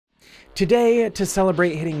Today, to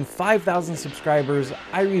celebrate hitting 5,000 subscribers,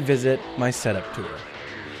 I revisit my setup tour.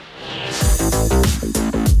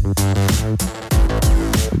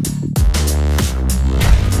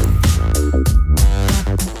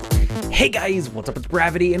 Hey guys, what's up? It's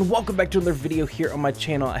Bravity, and welcome back to another video here on my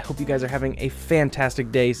channel. I hope you guys are having a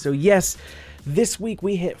fantastic day. So yes, this week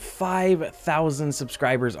we hit 5,000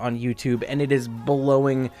 subscribers on YouTube, and it is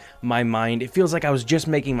blowing my mind. It feels like I was just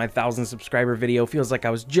making my 1,000 subscriber video. It feels like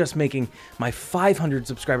I was just making my 500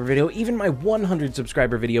 subscriber video. Even my 100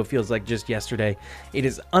 subscriber video feels like just yesterday. It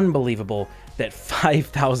is unbelievable that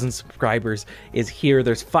 5,000 subscribers is here.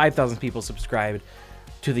 There's 5,000 people subscribed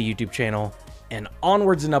to the YouTube channel. And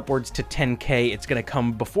onwards and upwards to 10K. It's gonna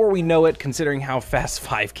come before we know it, considering how fast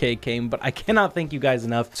 5K came, but I cannot thank you guys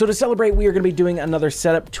enough. So to celebrate, we are gonna be doing another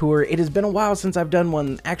setup tour. It has been a while since I've done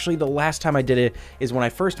one. Actually, the last time I did it is when I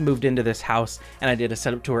first moved into this house and I did a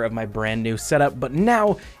setup tour of my brand new setup, but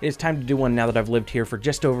now it is time to do one now that I've lived here for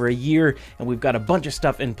just over a year and we've got a bunch of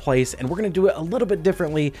stuff in place, and we're gonna do it a little bit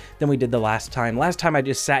differently than we did the last time. Last time I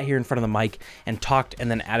just sat here in front of the mic and talked and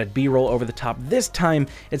then added B-roll over the top. This time,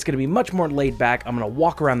 it's gonna be much more laid back. I'm gonna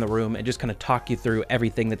walk around the room and just kind of talk you through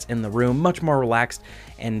everything that's in the room, much more relaxed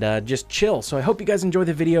and just chill. So I hope you guys enjoy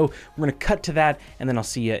the video. We're gonna cut to that and then I'll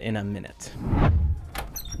see you in a minute.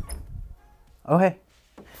 Oh hey,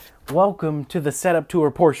 welcome to the setup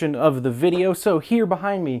tour portion of the video. So here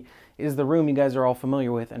behind me is the room you guys are all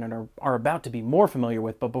familiar with and are about to be more familiar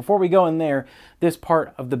with. But before we go in there, this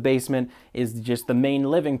part of the basement is just the main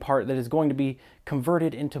living part that is going to be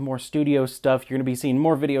converted into more studio stuff. You're going to be seeing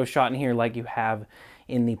more videos shot in here like you have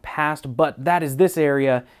in the past, but that is this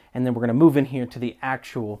area, and then we're going to move in here to the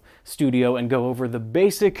actual studio and go over the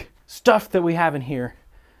basic stuff that we have in here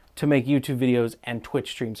to make YouTube videos and Twitch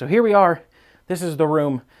streams. So here we are. This is the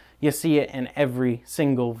room. You see it in every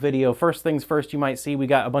single video. First things first, you might see we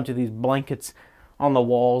got a bunch of these blankets on the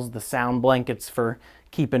walls, the sound blankets for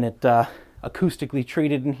keeping it acoustically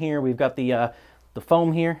treated in here. We've got the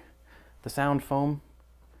foam here, the sound foam,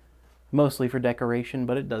 mostly for decoration,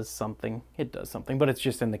 but it does something. It does something, but it's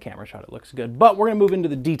just in the camera shot. It looks good. But we're gonna move into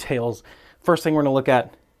the details. First thing we're gonna look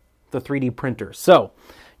at, the 3D printer. So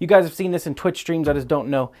you guys have seen this in Twitch streams. I just don't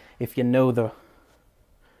know if you know the,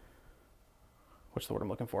 what's the word I'm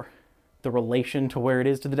looking for? The relation to where it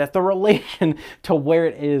is to the desk. The relation to where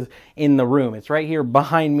it is in the room. It's right here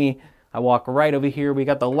behind me. I walk right over here. We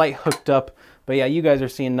got the light hooked up. But yeah, you guys are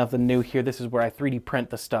seeing nothing new here. This is where I 3D print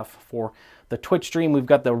the stuff for the Twitch stream. We've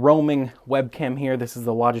got the roaming webcam here. This is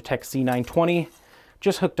the Logitech C920.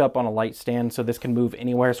 Just hooked up on a light stand so this can move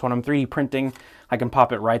anywhere. So when I'm 3D printing, I can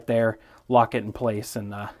pop it right there, lock it in place,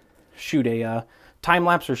 and shoot a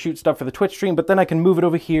time-lapse or shoot stuff for the Twitch stream, but then I can move it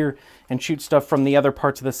over here and shoot stuff from the other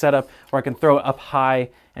parts of the setup, or I can throw it up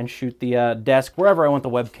high and shoot the desk, wherever I want the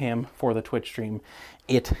webcam for the Twitch stream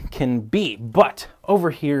it can be. But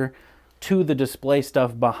over here to the display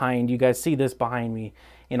stuff behind, you guys see this behind me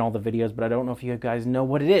in all the videos, but I don't know if you guys know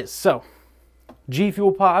what it is. So, G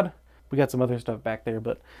Fuel Pod, we got some other stuff back there,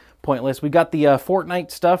 but pointless. We got the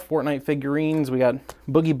Fortnite stuff, Fortnite figurines, we got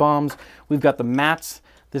Boogie Bombs, we've got the mats.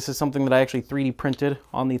 This is something that I actually 3D printed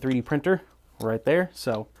on the 3D printer right there.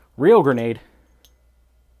 So, real grenade.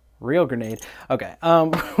 Real grenade. Okay,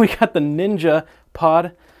 we got the Ninja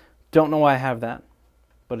Pod. Don't know why I have that,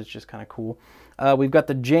 but it's just kind of cool. We've got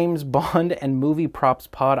the James Bond and movie props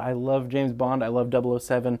pod. I love James Bond. I love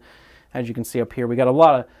 007. As you can see up here, we got a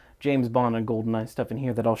lot of James Bond and GoldenEye stuff in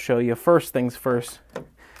here that I'll show you. First things first,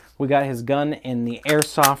 we got his gun in the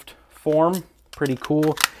airsoft form. Pretty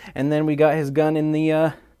cool. And then we got his gun in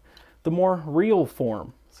the more real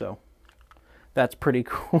form. So that's pretty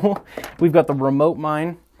cool. We've got the remote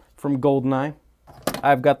mine from GoldenEye.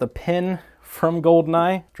 I've got the pin from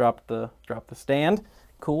GoldenEye. Drop the stand.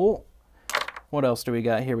 Cool. What else do we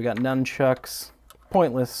got here? We got nunchucks.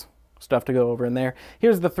 Pointless stuff to go over in there.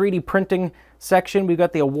 Here's the 3D printing section. We've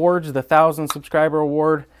got the awards, the 1,000 subscriber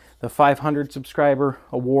award, the 500 subscriber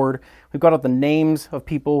award. We've got all the names of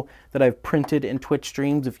people that I've printed in Twitch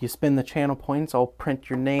streams. If you spin the channel points, I'll print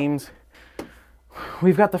your names.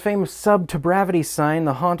 We've got the famous sub to Bravity sign,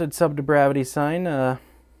 the haunted sub to Bravity sign.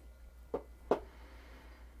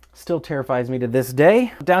 Still terrifies me to this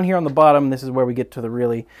day. Down here on the bottom, this is where we get to the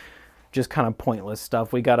really just kind of pointless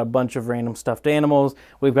stuff. We got a bunch of random stuffed animals.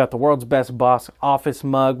 We've got the world's best boss office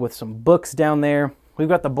mug with some books down there. We've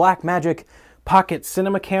got the Blackmagic pocket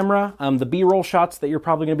cinema camera. The B-roll shots that you're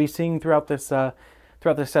probably going to be seeing throughout this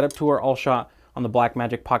setup tour, all shot on the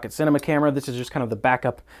Blackmagic pocket cinema camera. This is just kind of the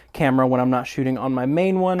backup camera when I'm not shooting on my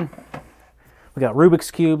main one. We got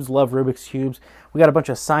Rubik's Cubes, love Rubik's Cubes. We got a bunch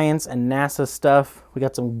of science and NASA stuff. We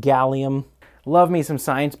got some gallium. Love me some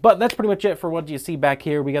science. But that's pretty much it for what you see back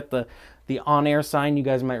here. We got the on-air sign. You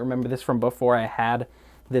guys might remember this from before I had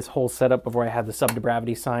this whole setup, before I had the sub to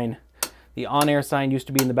Bravity sign. The on-air sign used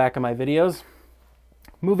to be in the back of my videos.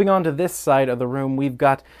 Moving on to this side of the room, we've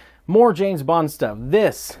got more James Bond stuff.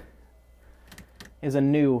 This is a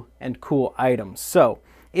new and cool item. So,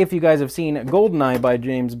 if you guys have seen GoldenEye by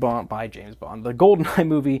James Bond, the GoldenEye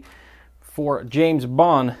movie for James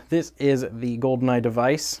Bond, this is the GoldenEye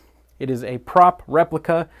device. It is a prop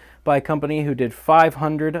replica by a company who did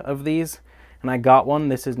 500 of these, and I got one.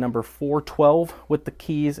 This is number 412 with the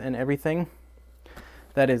keys and everything.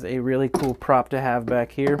 That is a really cool prop to have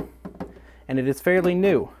back here, and it is fairly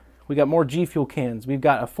new. We got more G Fuel cans. We've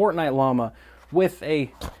got a Fortnite llama with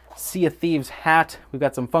a Sea of Thieves hat. We've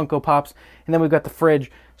got some Funko Pops, and then we've got the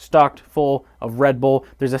fridge stocked full of Red Bull.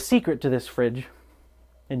 There's a secret to this fridge,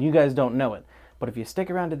 and you guys don't know it. But if you stick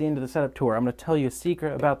around to the end of the setup tour, I'm going to tell you a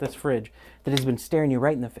secret about this fridge that has been staring you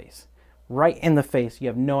right in the face. Right in the face. You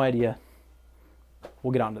have no idea.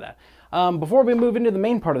 We'll get on to that. Before we move into the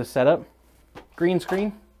main part of the setup, green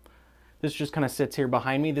screen. This just kind of sits here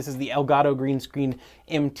behind me. This is the Elgato Green Screen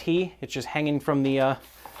MT. It's just hanging from the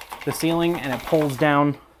ceiling, and it pulls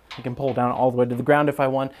down. I can pull down all the way to the ground if I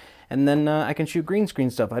want, and then I can shoot green screen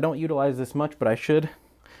stuff. I don't utilize this much, but I should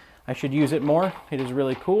use it more. It is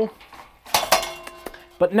really cool.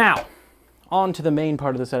 But now, on to the main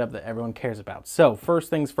part of the setup that everyone cares about. So,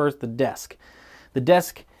 first things first, the desk. The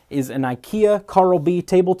desk is an IKEA Carl B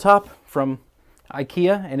tabletop from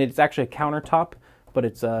IKEA, and it's actually a countertop, but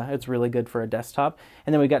it's really good for a desktop.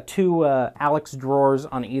 And then we got two Alex drawers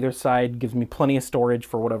on either side. Gives me plenty of storage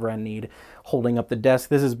for whatever I need holding up the desk.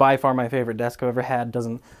 This is by far my favorite desk I've ever had.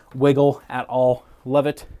 Doesn't wiggle at all. Love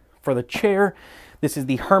it. For the chair, this is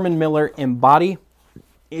the Herman Miller Embody.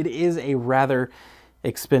 It is a rather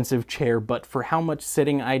expensive chair, but for how much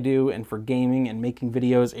sitting I do and for gaming and making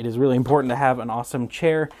videos, it is really important to have an awesome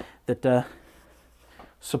chair that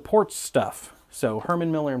supports stuff. So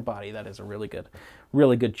Herman Miller Embody, that is a really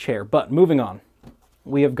good chair. But moving on,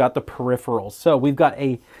 we have got the peripherals. So we've got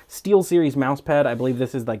a SteelSeries mouse pad. I believe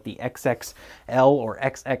this is like the XXL or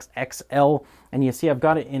XXXL. And you see I've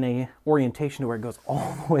got it in a orientation to where it goes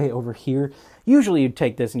all the way over here. Usually you'd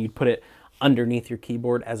take this and you'd put it underneath your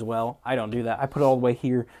keyboard as well. I don't do that. I put it all the way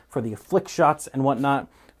here for the flick shots and whatnot.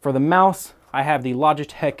 For the mouse, I have the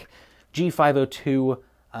Logitech G502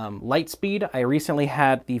 Lightspeed. I recently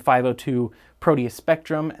had the 502 Proteus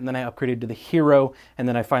Spectrum, and then I upgraded to the Hero, and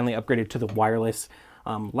then I finally upgraded to the wireless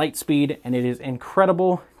Lightspeed, and it is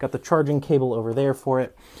incredible. Got the charging cable over there for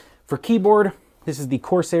it. For keyboard, this is the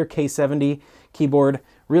Corsair K70 keyboard.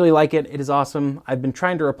 Really like it. It is awesome. I've been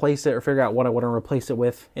trying to replace it or figure out what I want to replace it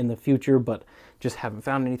with in the future, but just haven't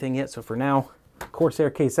found anything yet. So for now, Corsair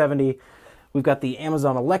K70. We've got the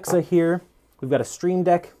Amazon Alexa here. We've got a Stream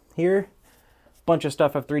Deck here. Bunch of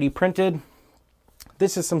stuff I've 3D printed.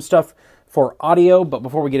 This is some stuff for audio, but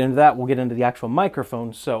before we get into that, we'll get into the actual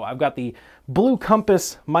microphone. So I've got the Blue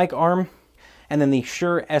Compass mic arm and then the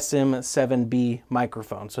Shure SM7B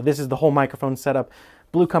microphone. So this is the whole microphone setup.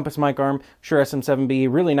 Blue Compass mic arm, Shure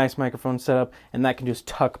SM7B, really nice microphone setup, and that can just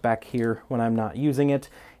tuck back here when I'm not using it.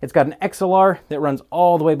 It's got an XLR that runs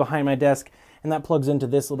all the way behind my desk, and that plugs into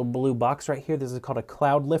this little blue box right here. This is called a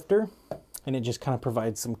cloud lifter, and it just kind of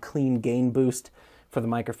provides some clean gain boost for the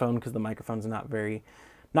microphone because the microphone's not very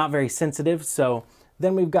sensitive. So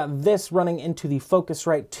then we've got this running into the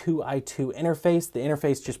Focusrite 2i2 interface. The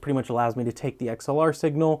interface just pretty much allows me to take the XLR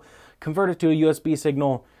signal, convert it to a USB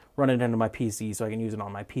signal, run it into my PC so I can use it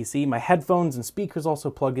on my PC. My headphones and speakers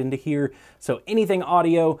also plug into here. So anything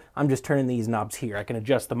audio, I'm just turning these knobs here. I can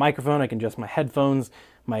adjust the microphone, I can adjust my headphones,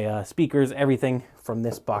 my speakers, everything from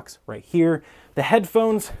this box right here. The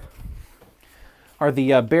headphones are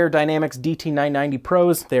the Bear Dynamics DT990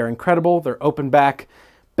 Pros. They're incredible. They're open back.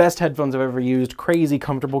 Best headphones I've ever used. Crazy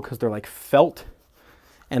comfortable because they're like felt.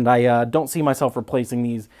 And I don't see myself replacing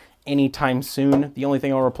these anytime soon. The only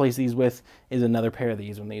thing I'll replace these with is another pair of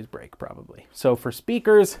these when these break, probably. So for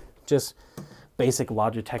speakers, just basic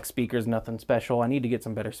Logitech speakers, nothing special. I need to get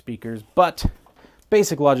some better speakers, but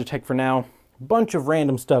basic Logitech for now. Bunch of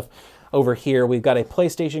random stuff over here. We've got a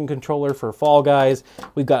PlayStation controller for Fall Guys.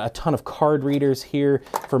 We've got a ton of card readers here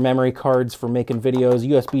for memory cards, for making videos,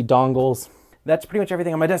 USB dongles. That's pretty much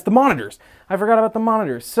everything on my desk. The monitors. I forgot about the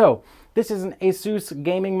monitors. So this is an Asus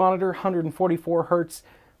gaming monitor, 144 hertz.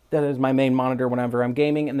 That is my main monitor whenever I'm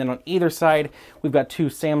gaming. And then on either side, we've got two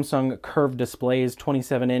Samsung curved displays,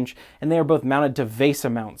 27-inch, and they are both mounted to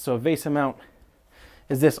VESA mounts. So a VESA mount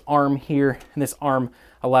is this arm here, and this arm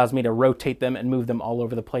allows me to rotate them and move them all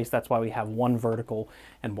over the place. That's why we have one vertical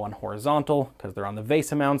and one horizontal, because they're on the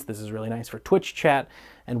VESA mounts. This is really nice for Twitch chat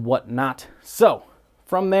and whatnot. So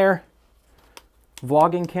from there,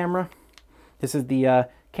 vlogging camera. This is the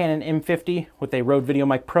Canon M50 with a Rode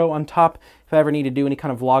VideoMic Pro on top. If I ever need to do any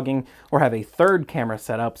kind of vlogging or have a third camera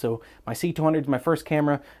set up, so my C200 is my first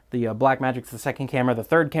camera, the Blackmagic's the second camera, the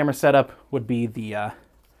third camera setup would be the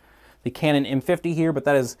Canon M50 here, but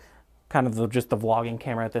that is kind of just the vlogging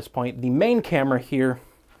camera at this point. The main camera here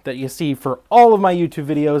that you see for all of my YouTube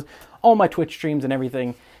videos, all my Twitch streams and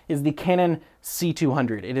everything, is the Canon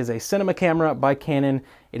C200. It is a cinema camera by Canon.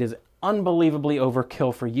 It is unbelievably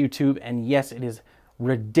overkill for YouTube, and yes, it is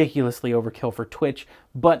ridiculously overkill for Twitch,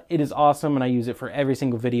 but it is awesome, and I use it for every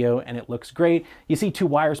single video, and it looks great. You see two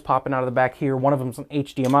wires popping out of the back here. One of them's an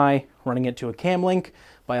HDMI, running it to a cam link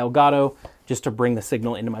by Elgato, just to bring the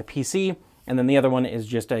signal into my PC, and then the other one is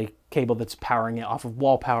just a cable that's powering it off of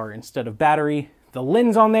wall power instead of battery. The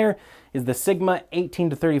lens on there is the Sigma 18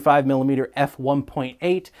 to 35 millimeter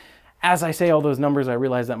f1.8. As I say all those numbers, I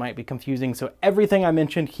realize that might be confusing, so everything I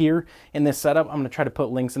mentioned here in this setup, I'm going to try to put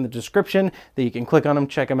links in the description that you can click on them,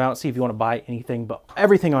 check them out, see if you want to buy anything, but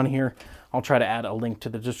everything on here, I'll try to add a link to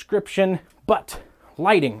the description. But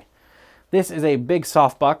lighting. This is a big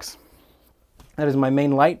softbox. That is my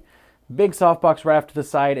main light. Big softbox right off to the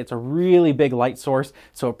side. It's a really big light source,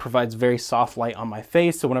 so it provides very soft light on my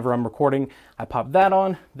face, so whenever I'm recording, I pop that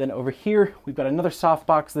on. Then over here, we've got another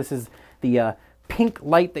softbox. This is the pink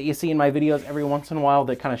light that you see in my videos every once in a while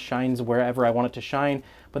that kind of shines wherever I want it to shine,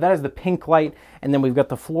 but that is the pink light. And then we've got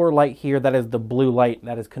the floor light here. That is the blue light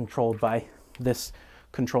that is controlled by this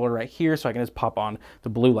controller right here, so I can just pop on the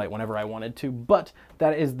blue light whenever I wanted to. But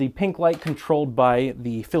that is the pink light controlled by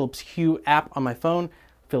the Philips Hue app on my phone,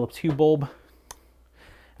 Philips Hue bulb.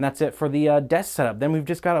 And that's it for the desk setup. Then we've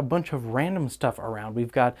just got a bunch of random stuff around.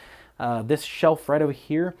 We've got this shelf right over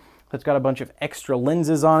here. It's got a bunch of extra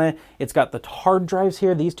lenses on it. It's got the hard drives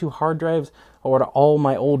here. These two hard drives are what all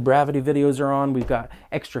my old Bravity videos are on. We've got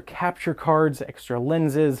extra capture cards, extra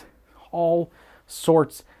lenses, all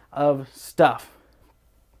sorts of stuff.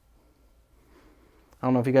 I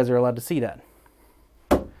don't know if you guys are allowed to see that.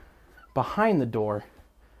 Behind the door,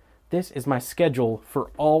 this is my schedule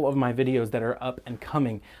for all of my videos that are up and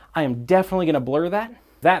coming. I am definitely going to blur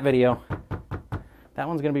that video. That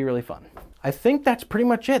one's going to be really fun. I think that's pretty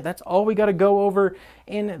much it. That's all we got to go over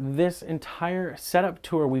in this entire setup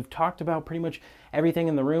tour. We've talked about pretty much everything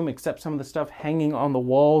in the room except some of the stuff hanging on the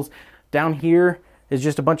walls. Down here is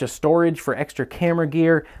just a bunch of storage for extra camera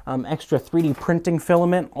gear, extra 3D printing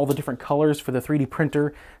filament. All the different colors for the 3D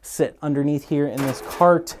printer sit underneath here in this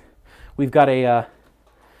cart. We've got a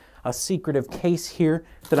secretive case here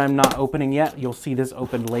that I'm not opening yet. You'll see this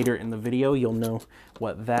opened later in the video. You'll know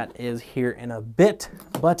what that is here in a bit.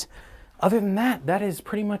 But other than that, that is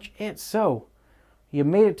pretty much it. So, you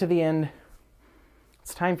made it to the end.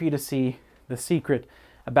 It's time for you to see the secret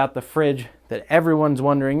about the fridge that everyone's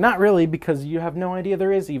wondering. Not really, because you have no idea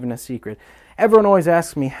there is even a secret. Everyone always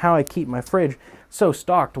asks me how I keep my fridge so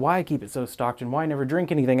stocked, why I keep it so stocked, and why I never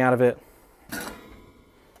drink anything out of it.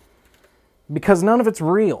 Because none of it's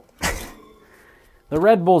real. The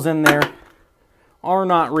Red Bulls in there are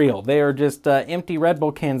not real. They are just empty Red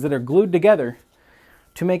Bull cans that are glued together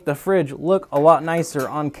to make the fridge look a lot nicer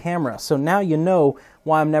on camera. So now you know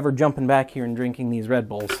why I'm never jumping back here and drinking these Red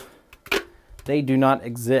Bulls. They do not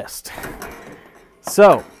exist.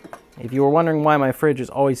 So, if you were wondering why my fridge is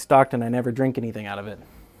always stocked and I never drink anything out of it,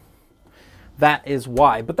 that is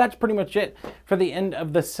why. But that's pretty much it for the end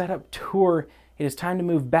of the setup tour. It is time to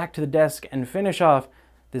move back to the desk and finish off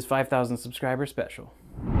this 5,000 subscriber special.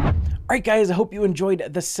 Alright guys, I hope you enjoyed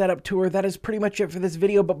the setup tour. That is pretty much it for this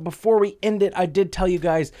video, but before we end it, I did tell you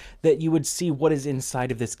guys that you would see what is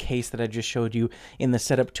inside of this case that I just showed you in the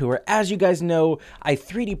setup tour. As you guys know, I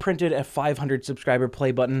 3D printed a 500 subscriber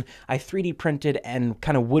play button. I 3D printed and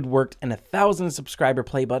kind of woodworked an 1,000 subscriber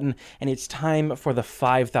play button, and it's time for the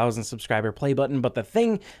 5,000 subscriber play button. But the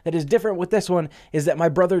thing that is different with this one is that my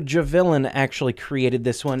brother Javillan actually created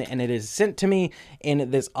this one, and it is sent to me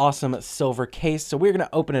in this awesome silver case. So we're going to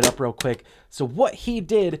open it up real quick. So what he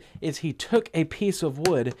did is he took a piece of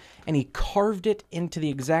wood and he carved it into the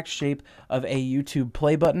exact shape of a YouTube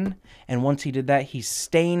play button. And once he did that, he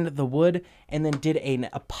stained the wood and then did an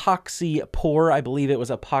epoxy pour, I believe it was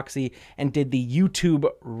epoxy, and did the YouTube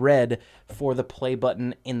red for the play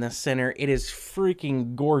button in the center. It is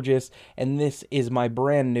freaking gorgeous, and this is my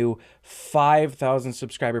brand new 5,000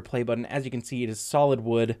 subscriber play button. As you can see, it is solid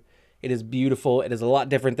wood. It is beautiful. It is a lot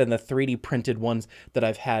different than the 3D printed ones that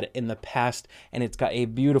I've had in the past, and it's got a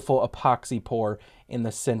beautiful epoxy pour in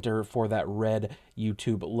the center for that red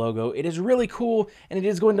YouTube logo. It is really cool, and it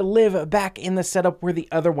is going to live back in the setup where the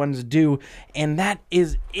other ones do, and that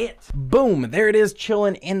is it. Boom, there it is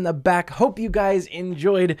chilling in the back. Hope you guys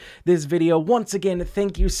enjoyed this video. Once again,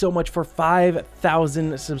 thank you so much for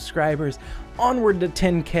 5,000 subscribers. Onward to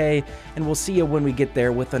 10K, and we'll see you when we get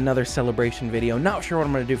there with another celebration video. Not sure what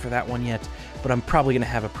I'm going to do for that one yet, but I'm probably going to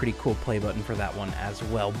have a pretty cool play button for that one as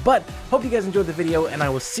well. But hope you guys enjoyed the video, and I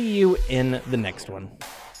will see you in the next one.